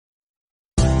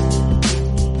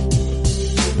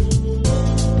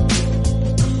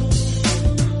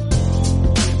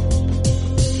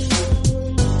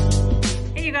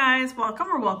welcome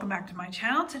or welcome back to my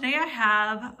channel. Today I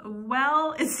have,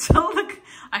 well, it's still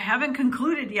I haven't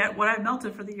concluded yet what I've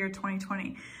melted for the year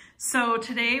 2020. So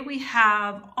today we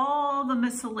have all the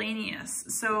miscellaneous.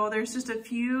 So there's just a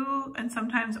few and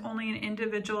sometimes only an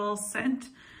individual scent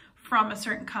from a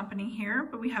certain company here,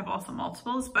 but we have also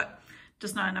multiples, but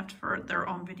just not enough for their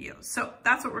own videos. So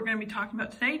that's what we're going to be talking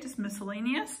about today, just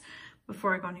miscellaneous.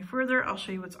 Before I go any further, I'll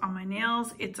show you what's on my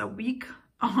nails. It's a week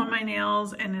on my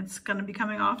nails and it's going to be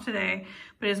coming off today,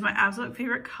 but it is my absolute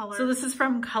favorite color. So this is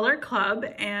from Color Club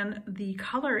and the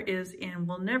color is in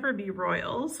Will Never Be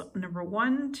Royals, number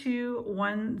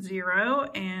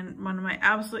 1210, and one of my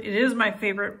absolute, it is my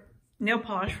favorite nail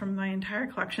polish from my entire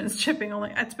collection. It's chipping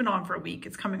only, it's been on for a week,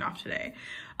 it's coming off today.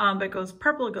 But it goes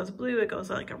purple, it goes blue, it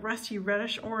goes like a rusty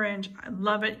reddish orange. I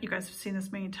love it. You guys have seen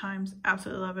this many times,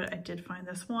 absolutely love it. I did find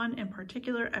this one in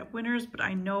particular at Winners, but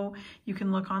I know you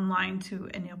can look online to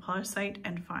a nail polish site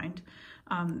and find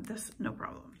this no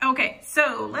problem. Okay,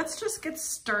 so let's just get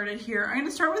started here. I'm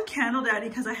gonna start with Candle Daddy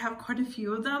because I have quite a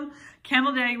few of them.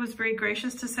 Candle Daddy was very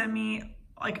gracious to send me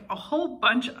like a whole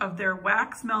bunch of their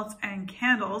wax melts and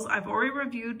candles. I've already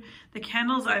reviewed the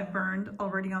candles I've burned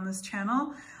already on this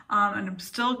channel, and I'm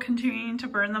still continuing to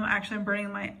burn them. Actually, I'm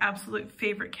burning my absolute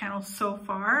favorite candles so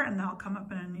far, and that'll come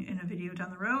up in a video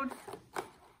down the road.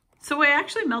 So I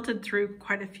actually melted through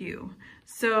quite a few.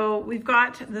 So we've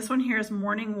got, this one here is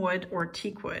Morning Wood or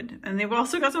Teak Wood. And they've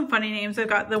also got some funny names. They've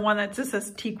got the one that just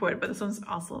says Teak Wood, but this one's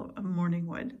also a Morning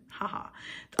Wood. Haha.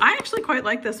 I actually quite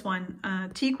like this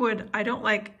one. Teak Wood, I don't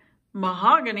like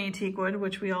mahogany teak wood,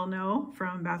 which we all know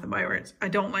from Bath & Body Works. I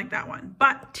don't like that one.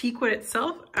 But teak wood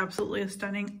itself, absolutely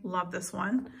stunning. Love this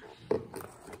one.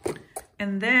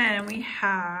 And then we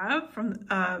have from,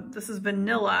 this is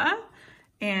Vanilla.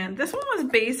 And this one was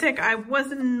basic. I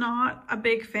was not a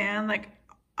big fan. Like,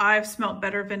 I've smelled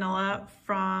better vanilla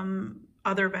from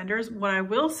other vendors. What I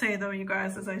will say though, you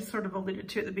guys, as I sort of alluded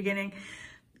to at the beginning,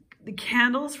 the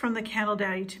candles from the Candle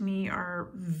Daddy to me are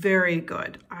very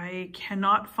good. I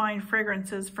cannot find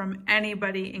fragrances from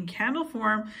anybody in candle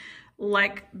form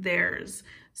like theirs.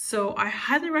 So I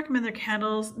highly recommend their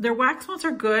candles. Their wax melts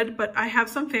are good, but I have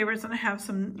some favorites and I have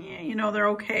some, you know, they're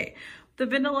okay. The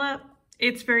vanilla,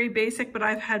 it's very basic, but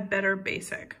I've had better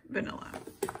basic vanilla.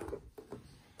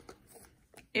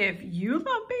 If you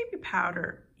love baby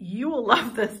powder, you will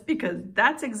love this because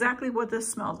that's exactly what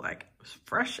this smells like.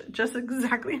 Fresh, just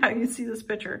exactly how you see this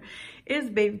picture is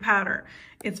baby powder.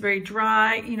 It's very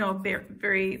dry, you know, very,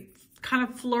 very kind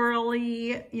of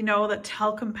florally, you know, the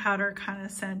talcum powder kind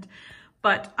of scent.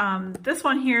 But this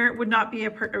one here would not be a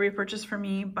repurchase for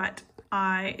me, but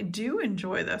I do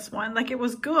enjoy this one. Like, it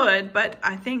was good, but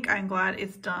I think I'm glad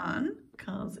it's done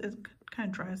because it kind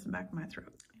of dries the back of my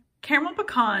throat. Caramel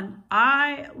Pecan,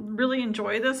 I really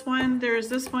enjoy this one. There's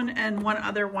this one and one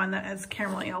other one that has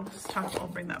caramel. I'll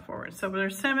bring that forward. So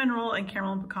there's cinnamon roll and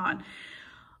caramel pecan.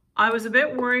 I was a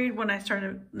bit worried when I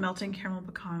started melting caramel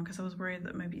pecan because I was worried that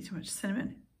it might be too much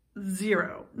cinnamon.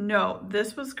 Zero. No,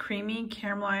 this was creamy,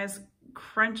 caramelized,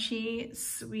 crunchy,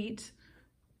 sweet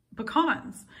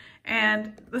pecans.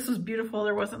 And this was beautiful.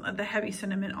 There wasn't the heavy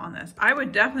cinnamon on this. I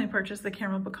would definitely purchase the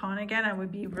caramel pecan again. I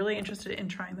would be really interested in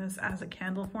trying this as a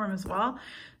candle form as well.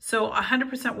 So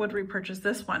 100% would repurchase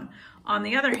this one. On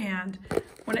the other hand,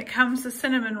 when it comes to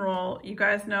cinnamon roll, you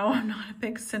guys know I'm not a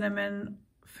big cinnamon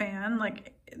fan.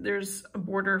 Like, there's a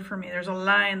border for me. There's a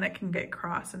line that can get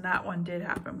crossed, and that one did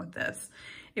happen with this.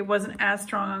 It wasn't as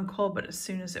strong on cold, but as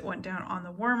soon as it went down on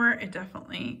the warmer, it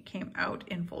definitely came out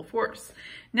in full force.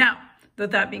 Now,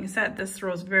 with that being said, this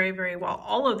throws very, very well.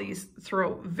 All of these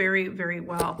throw very, very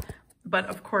well. But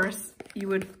of course, you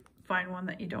would find one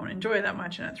that you don't enjoy that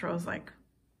much and it throws like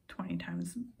 20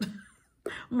 times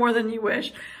more than you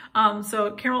wish.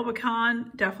 So caramel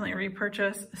pecan, definitely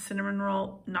repurchase. Cinnamon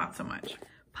roll, not so much.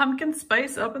 Pumpkin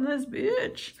spice up in this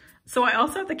bitch. So I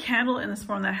also have the candle in this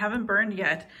form that I haven't burned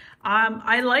yet.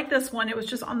 I like this one. It was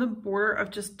just on the border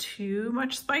of just too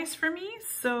much spice for me.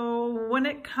 So when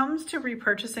it comes to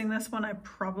repurchasing this one, I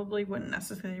probably wouldn't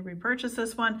necessarily repurchase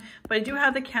this one, but I do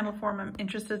have the candle form. I'm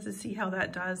interested to see how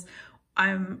that does.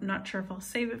 I'm not sure if I'll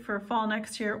save it for fall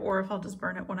next year or if I'll just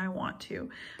burn it when I want to.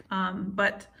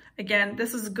 But again,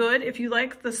 this is good. If you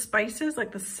like the spices,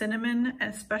 like the cinnamon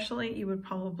especially, you would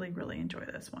probably really enjoy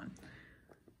this one.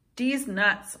 D's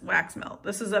Nuts Wax Melt.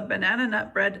 This is a banana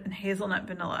nut bread and hazelnut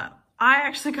vanilla. I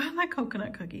actually got my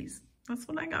coconut cookies. That's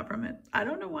what I got from it. I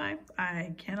don't know why.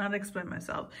 I cannot explain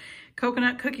myself.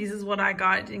 Coconut cookies is what I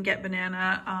got. I didn't get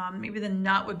banana. Maybe the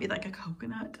nut would be like a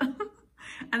coconut.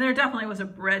 And there definitely was a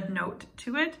bread note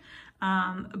to it.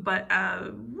 But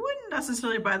wouldn't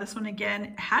necessarily buy this one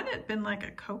again. Had it been like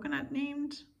a coconut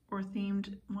named or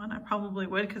themed one, I probably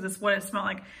would, because it's what it smelled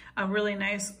like. A really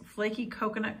nice flaky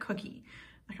coconut cookie,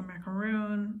 like a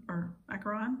macaroon or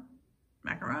macaron.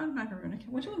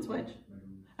 Which one's which?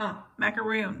 Ah,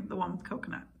 macaroon, the one with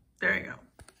coconut. There you go.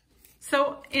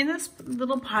 So in this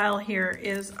little pile here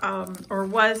is, or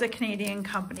was a Canadian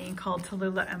company called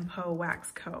Tallulah & Poe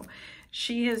Wax Co.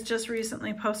 She has just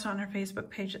recently posted on her Facebook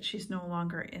page that she's no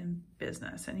longer in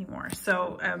business anymore.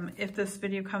 So if this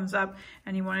video comes up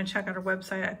and you want to check out her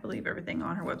website, I believe everything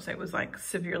on her website was like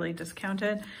severely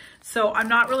discounted. So I'm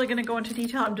not really going to go into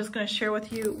detail. I'm just going to share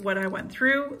with you what I went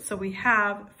through. So we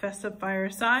have Festive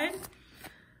Fireside,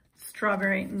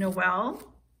 Strawberry Noel,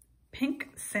 Pink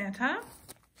Santa,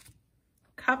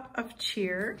 Cup of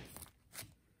Cheer,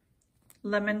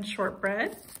 Lemon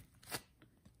Shortbread,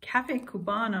 Cafe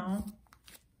Cubano,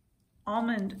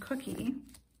 Almond Cookie,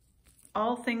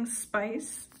 All Things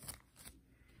Spice,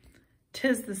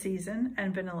 'Tis the Season,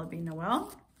 and Vanilla Bean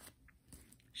Noel,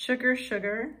 Sugar,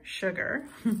 Sugar, Sugar.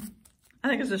 I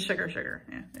think it's just Sugar, Sugar.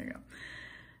 Yeah, there you go.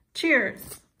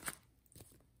 Cheers,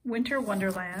 Winter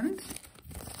Wonderland,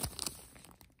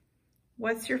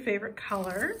 What's Your Favorite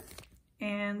Color,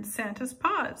 and Santa's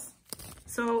Paws.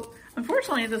 So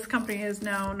unfortunately, this company is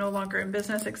now no longer in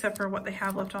business except for what they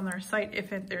have left on their site,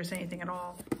 if there's anything at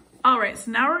all. All right,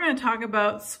 so now we're going to talk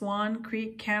about Swan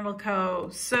Creek Candle Co.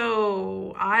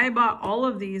 So I bought all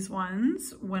of these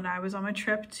ones when I was on my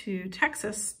trip to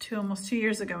Texas almost 2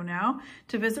 years ago now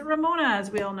to visit Ramona,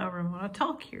 as we all know Ramona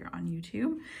Tulk here on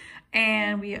YouTube.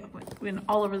 And we went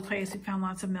all over the place. We found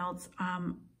lots of melts.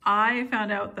 I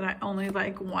found out that I only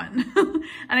like one.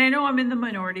 And I know I'm in the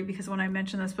minority because when I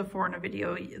mentioned this before in a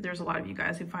video, there's a lot of you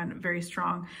guys who find it very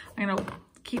strong. I'm gonna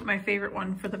keep my favorite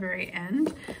one for the very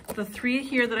end. The three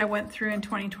here that I went through in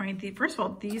 2020, first of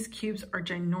all, these cubes are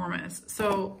ginormous.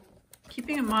 So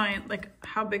keeping in mind like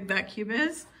how big that cube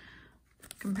is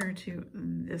compared to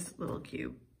this little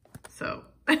cube.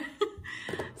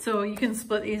 So you can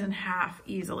split these in half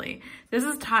easily. This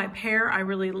is Thai pear. I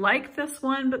really like this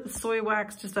one, but the soy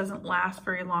wax just doesn't last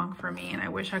very long for me, and I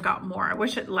wish I got more. I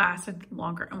wish it lasted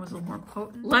longer and was a little more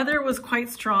potent. Leather was quite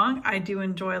strong. I do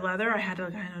enjoy leather. I had to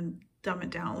kind of dumb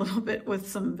it down a little bit with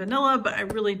some vanilla, but I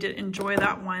really did enjoy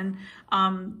that one.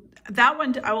 That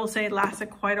one, I will say,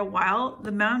 lasted quite a while.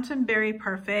 The Mountain Berry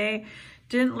Parfait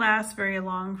didn't last very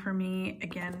long for me.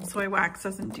 Again, soy wax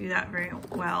doesn't do that very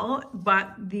well,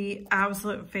 but the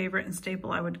absolute favorite and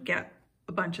staple, I would get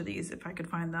a bunch of these if I could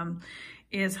find them,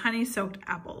 is honey soaked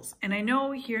apples. And I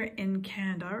know here in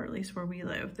Canada, or at least where we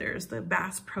live, there's the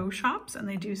Bass Pro Shops and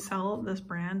they do sell this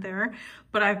brand there,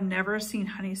 but I've never seen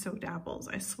honey soaked apples,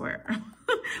 I swear.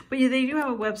 But yeah, they do have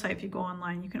a website. If you go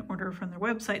online, you can order from their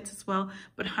websites as well.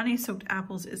 But honey soaked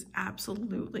apples is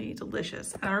absolutely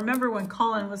delicious. And I remember when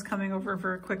Colin was coming over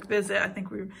for a quick visit, I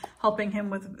think we were helping him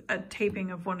with a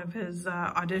taping of one of his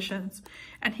auditions,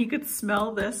 and he could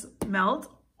smell this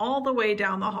melt all the way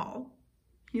down the hall.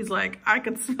 He's like, I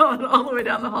could smell it all the way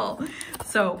down the hall.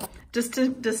 So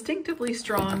just distinctively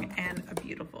strong and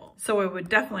beautiful. So I would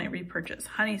definitely repurchase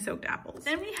honey soaked apples.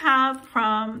 Then we have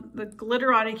from the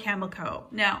Glitterati Candle Co.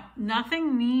 Now,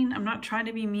 nothing mean, I'm not trying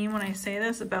to be mean when I say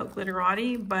this about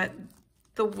Glitterati, but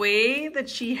the way that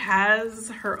she has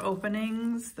her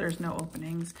openings, there's no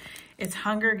openings. It's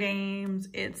Hunger Games.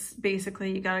 It's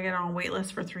basically, you gotta get on a wait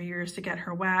list for 3 years to get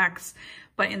her wax.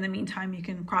 But in the meantime, you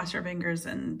can cross your fingers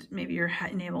and maybe your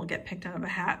name will get picked out of a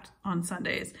hat on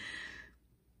Sundays.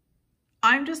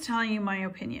 I'm just telling you my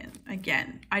opinion.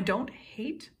 Again, I don't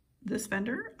hate this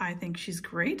vendor. I think she's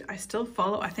great. I still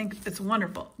follow. I think it's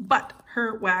wonderful. But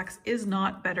her wax is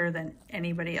not better than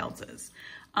anybody else's.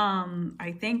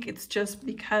 I think it's just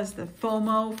because the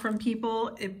FOMO from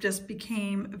people, it just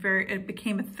became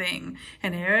a thing,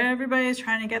 and everybody's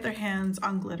trying to get their hands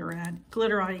on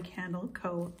Glitterati Candle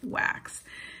Co. wax.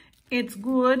 It's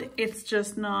good. It's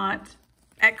just not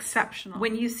exceptional.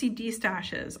 When you see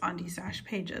destashes on destash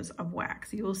pages of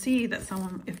wax, you will see that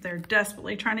someone, if they're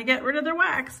desperately trying to get rid of their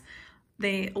wax,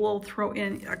 they will throw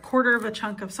in a quarter of a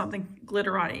chunk of something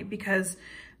Glitterati, because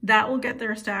that will get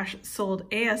their stash sold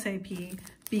ASAP,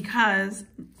 because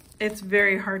it's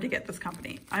very hard to get this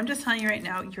company. I'm just telling you right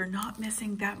now, you're not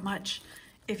missing that much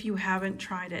if you haven't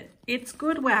tried it. It's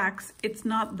good wax. It's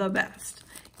not the best,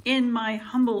 in my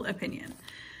humble opinion.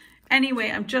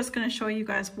 Anyway, I'm just going to show you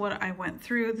guys what I went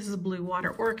through. This is Blue Water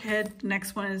Orchid. The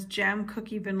next one is Jam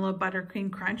Cookie Vanilla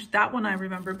Buttercream Crunch. That one I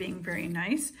remember being very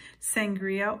nice.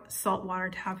 Sangria Saltwater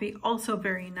Taffy, also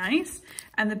very nice.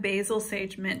 And the Basil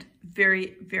Sage Mint,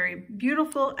 very, very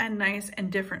beautiful and nice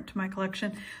and different to my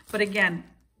collection. But again,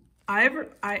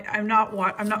 I'm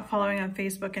not following on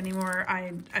Facebook anymore.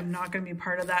 I'm not going to be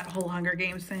part of that whole Hunger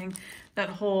Games thing, that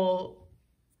whole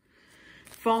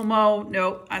FOMO.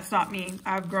 Nope, that's not me.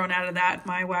 I've grown out of that.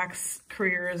 My wax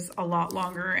career is a lot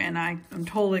longer and I'm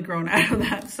totally grown out of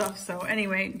that stuff. So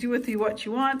anyway, do with you what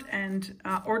you want, and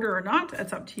order or not,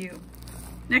 that's up to you.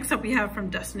 Next up we have from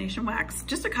Destination Wax,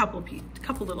 just a couple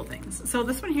little things. So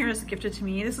this one here is gifted to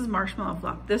me. This is Marshmallow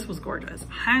Fluff. This was gorgeous.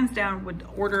 Hands down would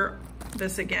order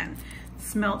this again.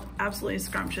 Smelled absolutely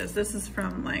scrumptious. This is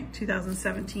from like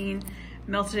 2017.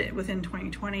 Melted it within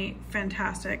 2020.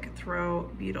 Fantastic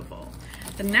throw, beautiful.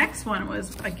 The next one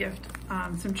was a gift,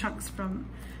 some chunks from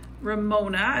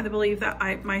Ramona. I believe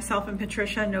that myself and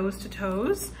Patricia, Nose to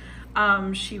Toes,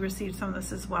 she received some of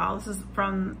this as well. This is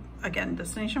from, again,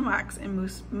 Destination Wax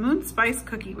and Moon Spice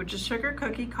Cookie, which is sugar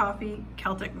cookie, coffee,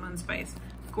 Celtic moon spice.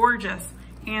 Gorgeous,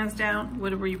 hands down,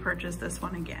 would repurchase this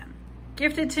one again.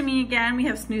 Gifted to me again, we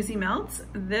have Snoozy Melts.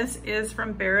 This is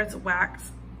from Barrett's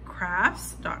Wax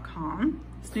Crafts.com.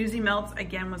 Snoozy Melts,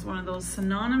 again, was one of those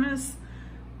synonymous,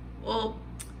 well,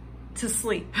 to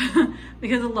sleep,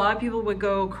 because a lot of people would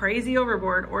go crazy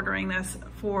overboard ordering this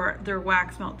for their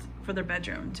wax melts for their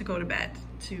bedroom to go to bed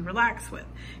to relax with,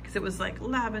 because it was like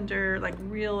lavender, like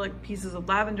real like pieces of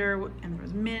lavender, and there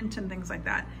was mint and things like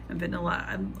that, and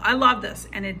vanilla. I love this,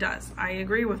 and it does. I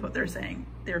agree with what they're saying.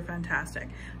 They're fantastic.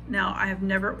 Now, I have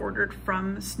never ordered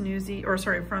from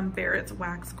from Barrett's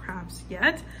Wax Crafts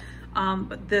yet,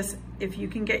 but this, if you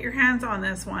can get your hands on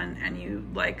this one and you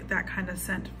like that kind of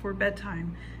scent for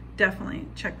bedtime, definitely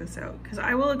check this out, because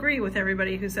I will agree with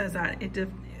everybody who says that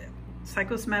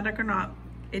psychosomatic or not,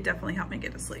 it definitely helped me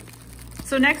get to sleep.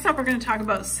 So next up, we're going to talk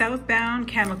about Southbound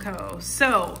Chemico.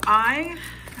 So I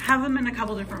have them in a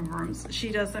couple different forms.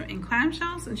 She does them in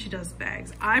clamshells and she does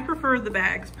bags. I prefer the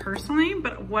bags personally,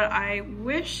 but what I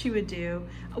wish she would do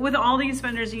with all these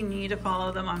vendors, you need to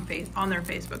follow them on their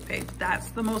Facebook page. That's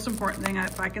the most important thing.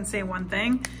 If I can say one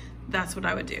thing, that's what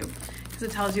I would do, because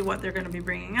it tells you what they're going to be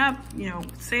bringing up, you know,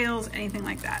 sales, anything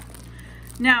like that.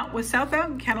 Now with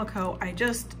Southbound Chemico,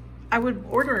 I would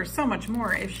order so much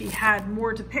more if she had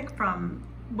more to pick from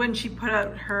when she put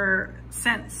out her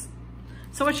scents.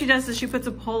 So what she does is she puts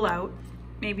a poll out,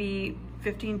 maybe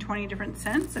 15, 20 different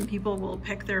scents, and people will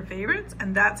pick their favorites,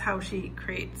 and that's how she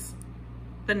creates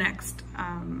the next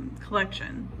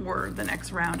collection or the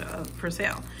next round for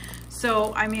sale.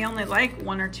 So I may only like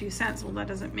 1 or 2 scents. Well, that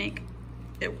doesn't make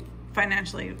it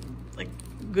financially like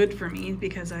good for me,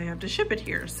 because I have to ship it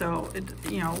here. So it,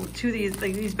 you know,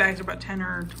 these bags are about 10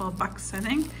 or 12 bucks, I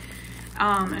think.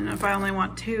 And if I only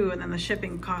want 2, and then the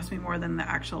shipping costs me more than the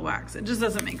actual wax, it just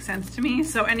doesn't make sense to me.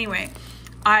 So anyway,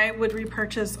 I would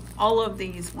repurchase all of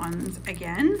these ones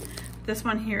again. This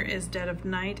one here is Dead of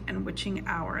Night and Witching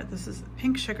Hour. This is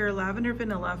pink sugar, lavender,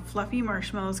 vanilla, fluffy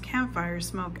marshmallows, campfire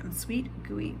smoke, and sweet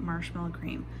gooey marshmallow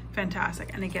cream.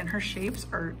 Fantastic. And again, her shapes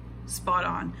are spot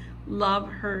on. Love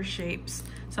her shapes.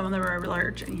 Some of them are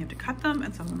large and you have to cut them,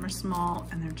 and some of them are small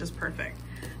and they're just perfect.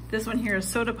 This one here is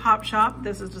Soda Pop Shop.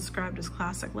 This is described as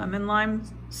classic lemon lime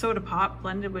soda pop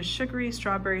blended with sugary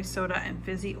strawberry soda and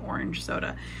fizzy orange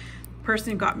soda. The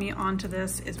person who got me onto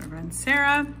this is my friend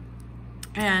Sarah,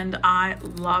 and I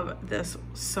love this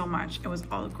so much. It was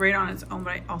all great on its own,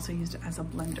 but I also used it as a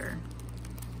blender.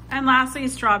 And lastly,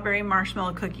 strawberry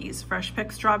marshmallow cookies. Fresh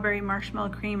picked strawberry marshmallow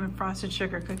cream and frosted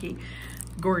sugar cookie.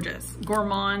 Gorgeous.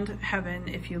 Gourmand heaven.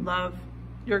 If you love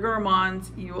your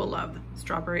gourmands, you will love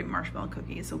strawberry marshmallow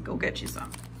cookies, so go get you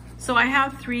some. So I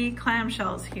have 3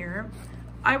 clamshells here.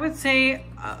 I would say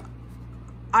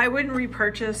I wouldn't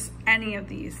repurchase any of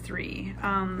these 3.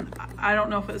 I don't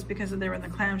know if it was because they were in the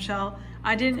clamshell.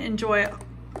 I didn't enjoy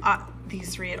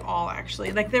these 3 at all,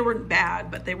 actually. Like, they weren't bad,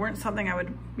 but they weren't something I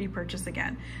would repurchase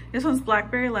again. This one's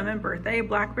Blackberry Lemon Birthday,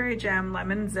 Blackberry Jam,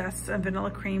 Lemon Zest, and Vanilla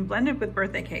Cream blended with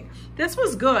birthday cake. This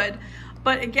was good,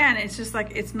 but again, it's just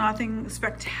like, it's nothing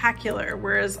spectacular,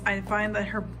 whereas I find that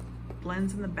her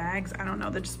blends in the bags, I don't know,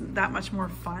 they're just that much more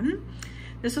fun.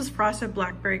 This is Frosted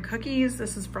Blackberry Cookies.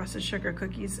 This is Frosted Sugar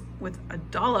Cookies with a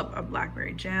dollop of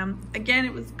Blackberry Jam. Again,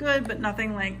 it was good, but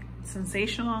nothing like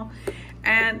sensational.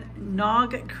 And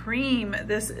Nog Cream.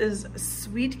 This is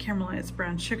sweet caramelized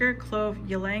brown sugar, clove,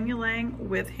 ylang ylang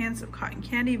with hints of cotton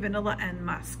candy, vanilla, and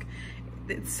musk.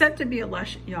 It's said to be a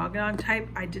lush yognog type.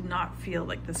 I did not feel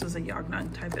like this was a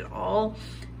yognog type at all.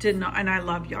 Did not, and I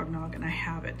love yognog and I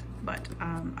have it, but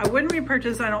I wouldn't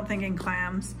repurchase, I don't think, in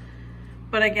clams.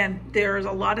 But again, there's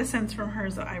a lot of scents from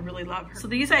hers that I really love. So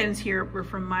these items here were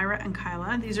from Myra and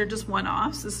Kyla. These are just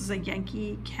one-offs. This is a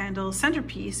Yankee Candle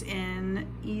centerpiece in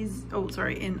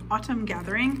Autumn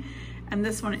Gathering. and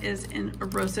this one is in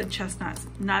roasted chestnuts.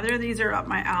 Neither of these are up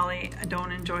my alley. I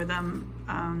don't enjoy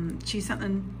them. She sent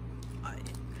them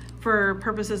for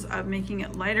purposes of making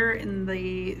it lighter in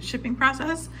the shipping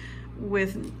process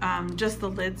with just the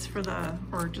lids for the,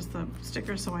 or just the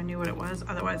sticker, so I knew what it was.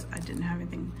 Otherwise, I didn't have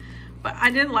anything. But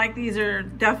I didn't like, these are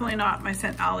definitely not my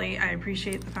scent alley. I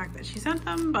appreciate the fact that she sent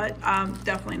them, but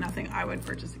definitely nothing I would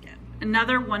purchase again.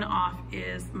 Another one-off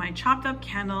is my chopped up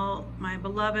candle, my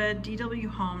beloved DW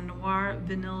Home Noir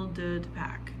Vanille de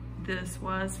Pack. This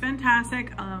was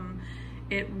fantastic.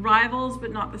 It rivals,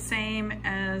 but not the same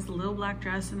as Little Black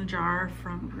Dress in a Jar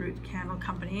from Root Candle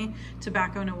Company,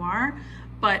 Tobacco Noir.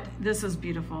 But this is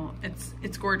beautiful.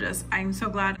 It's gorgeous. I'm so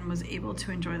glad I was able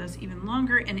to enjoy this even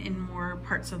longer and in more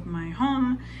parts of my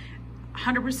home.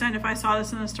 100% if I saw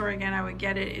this in the store again, I would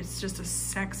get it. It's just a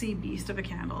sexy beast of a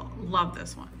candle. Love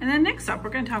this one. And then next up,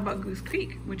 we're gonna talk about Goose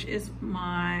Creek, which is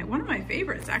one of my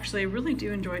favorites. Actually, I really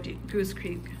do enjoy Goose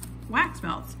Creek wax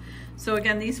melts. So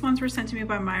again, these ones were sent to me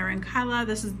by Myra and Kyla.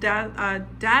 This is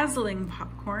Dazzling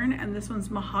Popcorn, and this one's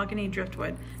Mahogany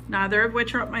Driftwood. Neither of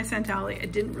which are up my scent alley. I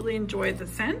didn't really enjoy the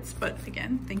scents, but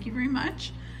again, thank you very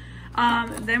much.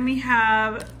 Then we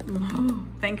have,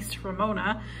 thanks to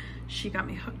Ramona, she got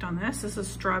me hooked on this. This is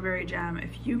Strawberry Jam.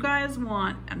 If you guys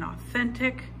want an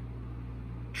authentic,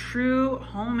 true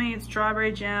homemade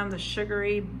strawberry jam, the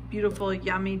sugary, beautiful,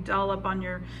 yummy dollop on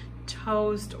your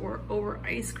toast or over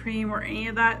ice cream or any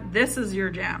of that, this is your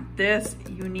jam. This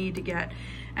you need to get.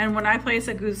 And when I placed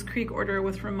a Goose Creek order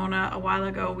with Ramona a while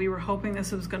ago, we were hoping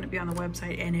this was going to be on the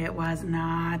website, and it was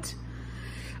not.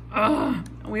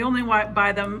 We only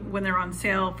buy them when they're on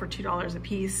sale for $2 a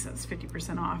piece. That's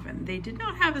 50% off, and they did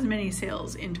not have as many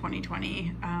sales in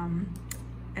 2020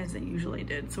 as they usually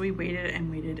did. So we waited and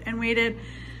waited and waited.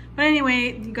 But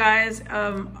anyway, you guys,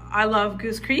 I love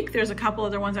Goose Creek. There's a couple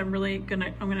other ones I'm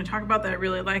gonna talk about that I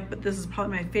really like, but this is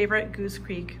probably my favorite Goose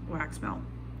Creek wax melt.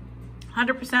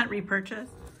 100% repurchase.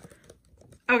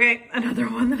 Okay, another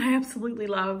one that I absolutely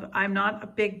love. I'm not a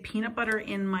big peanut butter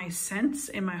in my scents,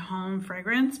 in my home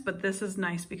fragrance, but this is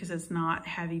nice because it's not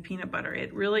heavy peanut butter.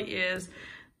 It really is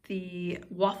the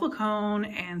waffle cone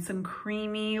and some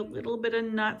creamy, little bit of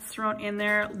nuts thrown in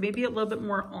there, maybe a little bit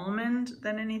more almond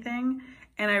than anything.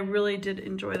 And I really did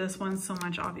enjoy this one so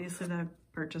much, obviously, that I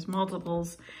purchased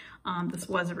multiples. This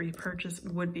was a repurchase,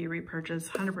 would be a repurchase.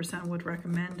 100% would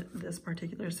recommend this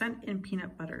particular scent in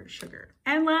peanut butter sugar.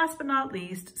 And last but not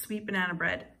least, sweet banana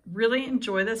bread. Really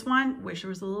enjoy this one. Wish there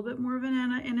was a little bit more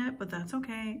banana in it, but that's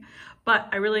okay. But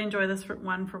I really enjoy this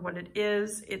one for what it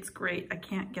is. It's great. I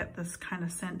can't get this kind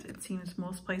of scent, it seems,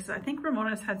 most places. I think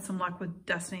Ramona's had some luck with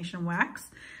Destination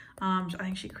Wax. I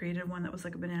think she created one that was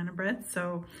like a banana bread.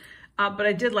 So, but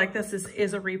I did like this. This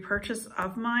is a repurchase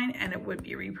of mine, and it would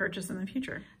be a repurchase in the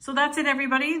future. So that's it,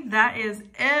 everybody. That is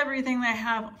everything that I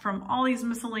have from all these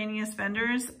miscellaneous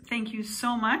vendors. Thank you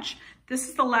so much. This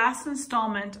is the last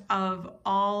installment of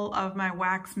all of my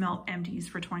wax melt empties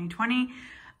for 2020.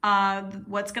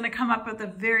 What's gonna come up at the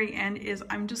very end is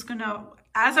I'm just gonna,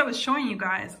 as I was showing you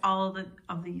guys all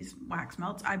of these wax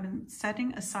melts, I've been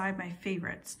setting aside my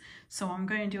favorites. So I'm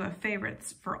going to do a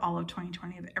favorites for all of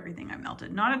 2020 of everything I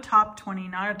melted. Not a top 20,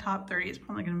 not a top 30. It's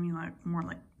probably going to be like more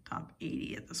like top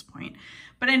 80 at this point.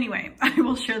 But anyway, I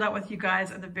will share that with you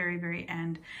guys at the very, very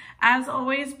end. As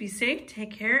always, be safe,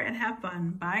 take care, and have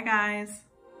fun. Bye, guys.